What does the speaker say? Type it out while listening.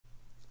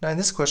Now in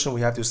this question,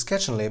 we have to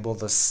sketch and label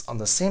this on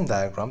the same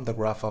diagram, the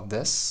graph of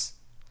this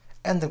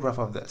and the graph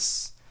of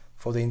this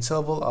for the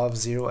interval of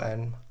 0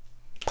 and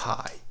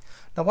pi.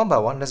 Now one by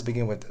one, let's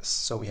begin with this.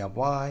 So we have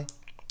y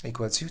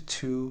equal to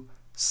 2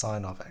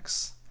 sine of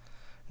x.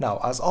 Now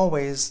as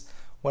always,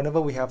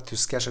 whenever we have to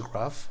sketch a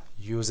graph,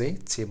 use a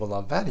table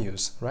of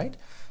values, right?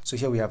 So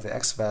here we have the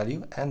x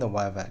value and the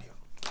y value.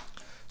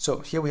 So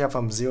here we have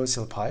from 0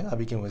 till pi, I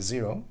begin with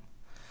 0.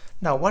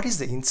 Now what is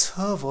the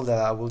interval that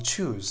I will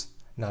choose?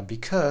 Now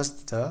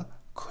because the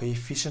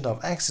coefficient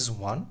of x is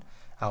 1,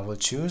 I will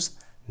choose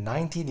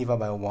 90 divided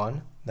by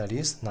 1, that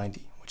is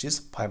 90, which is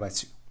pi by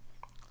 2.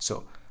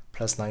 So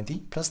plus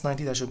 90,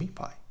 that should be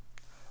pi.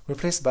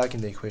 Replace back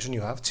in the equation,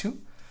 you have 2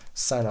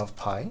 sine of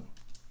pi,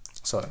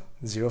 sorry,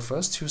 0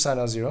 first, 2 sine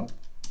of 0,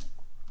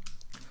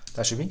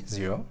 that should be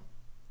 0.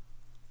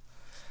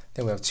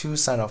 Then we have 2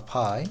 sine of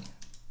pi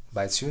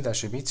by 2, that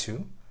should be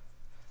 2.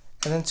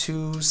 And then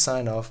 2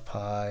 sine of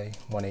pi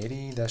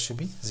 180, that should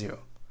be 0.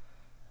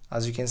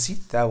 As you can see,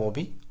 that will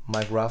be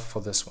my graph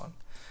for this one.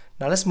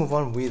 Now let's move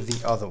on with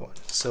the other one.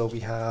 So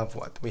we have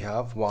what? We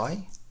have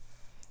y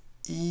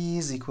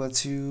is equal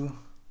to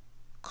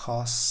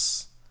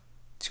cos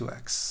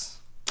 2x.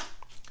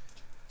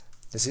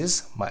 This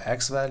is my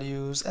x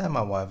values and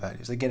my y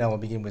values. Again, I will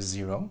begin with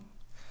 0.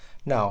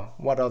 Now,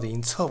 what are the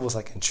intervals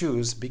I can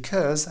choose?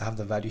 Because I have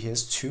the value here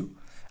is 2,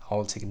 I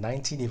will take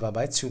 90 divided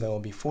by 2, that will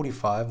be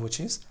 45, which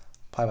is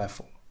pi by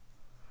 4.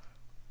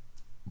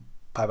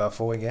 Pi by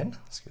 4 again,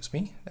 excuse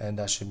me, and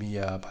that should be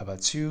pi by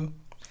 2.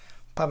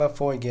 Pi by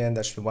 4 again,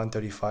 that should be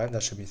 135,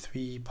 that should be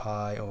 3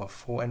 pi over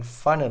 4, and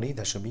finally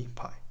that should be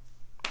pi.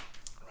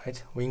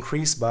 Right? We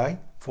increase by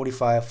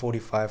 45,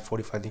 45,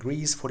 45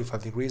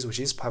 degrees, which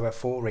is pi by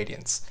 4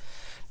 radians.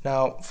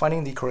 Now,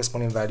 finding the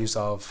corresponding values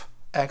of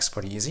x,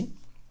 pretty easy.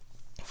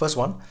 First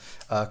one,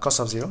 cos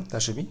of 0,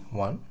 that should be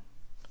 1.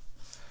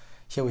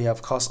 Here we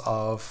have cos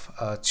of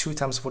 2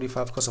 times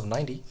 45, cos of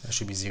 90, that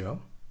should be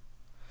 0.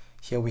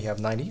 Here we have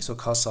 90, so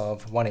cos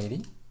of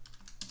 180,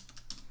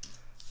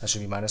 that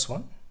should be minus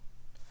 1.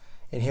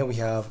 And here we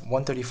have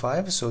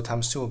 135, so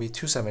times 2 will be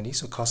 270,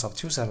 so cos of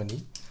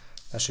 270,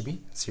 that should be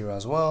 0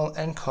 as well.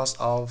 And cos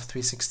of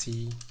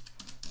 360,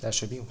 that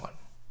should be 1.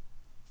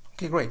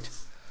 Okay, great.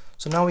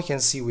 So now we can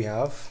see we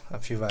have a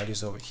few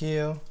values over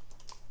here.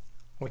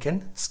 We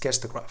can sketch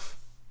the graph.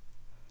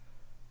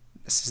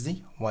 This is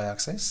the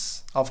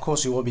y-axis. Of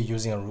course, you will be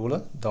using a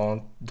ruler.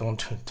 Don't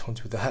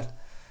do that.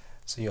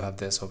 So you have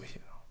this over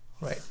here,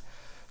 right?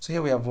 So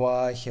here we have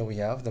y. Here we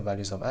have the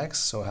values of x.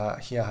 So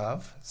here I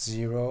have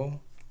 0.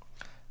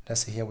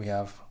 Let's say here we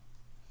have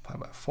pi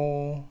by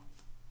 4,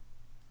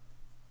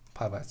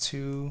 pi by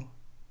 2,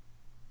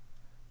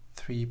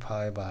 3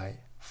 pi by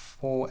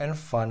 4, and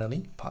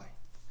finally pi.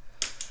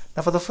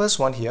 Now for the first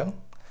one here,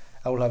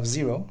 I will have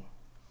 0.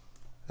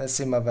 Let's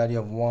say my value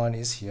of 1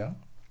 is here,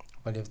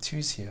 value of 2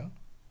 is here,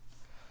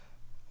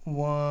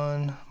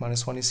 1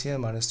 minus 1 is here,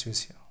 minus 2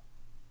 is here.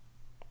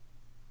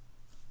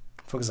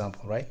 For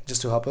example, right?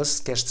 Just to help us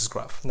sketch this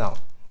graph. Now,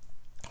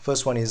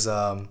 first one is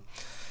 0,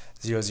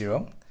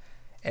 0.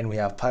 And we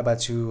have pi by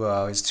 2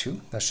 is 2.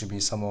 That should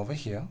be somewhere over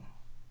here.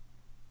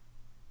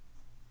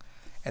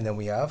 And then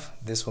we have,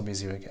 this will be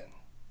 0 again.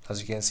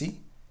 As you can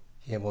see,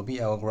 here will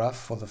be our graph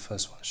for the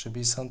first one. Should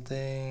be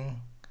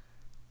something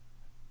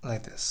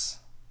like this.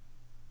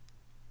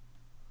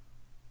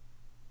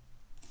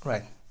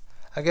 Right.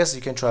 I guess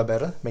you can try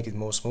better, make it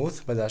more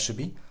smooth, but that should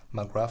be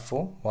my graph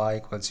for y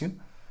equal to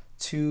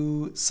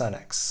 2 sin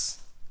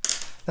x.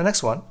 The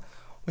next one,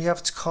 we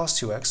have cos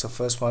 2x. So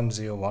first one,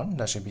 0, 1.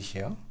 That should be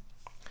here.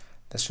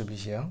 That should be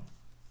here.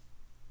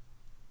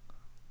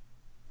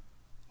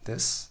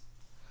 This.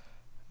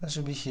 That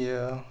should be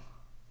here.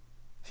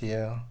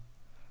 Here.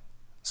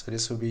 So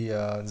this will be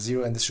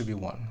 0 and this should be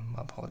 1.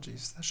 My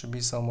apologies. That should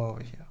be somewhere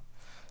over here.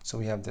 So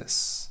we have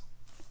this.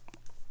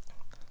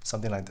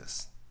 Something like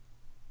this.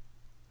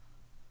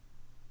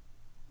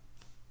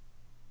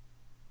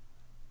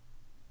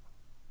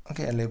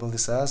 Okay, and label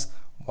this as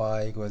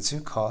y equal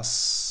to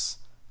cos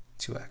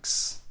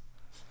 2x.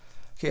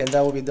 Okay, and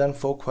that will be done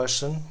for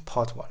question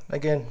part 1.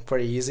 Again,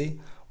 pretty easy.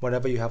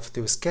 Whenever you have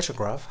to sketch a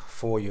graph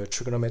for your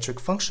trigonometric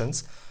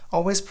functions,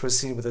 always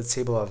proceed with the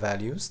table of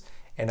values.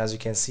 And as you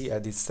can see, I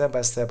did step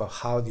by step of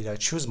how did I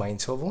choose my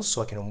intervals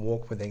so I can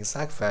work with the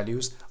exact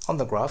values on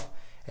the graph.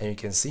 And you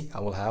can see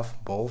I will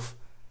have both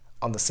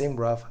on the same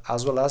graph,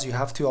 as well as you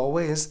have to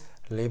always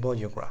label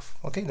your graph.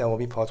 Okay, that will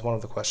be part 1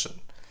 of the question.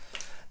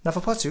 Now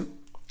for part 2,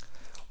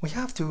 we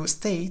have to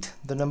state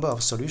the number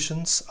of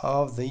solutions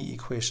of the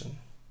equation.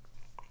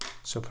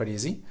 So pretty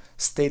easy.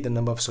 State the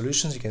number of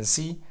solutions. You can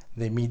see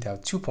they meet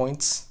at 2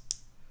 points.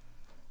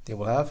 They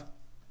will have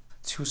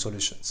 2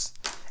 solutions.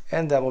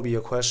 And that will be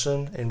your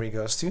question in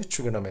regards to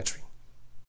trigonometry.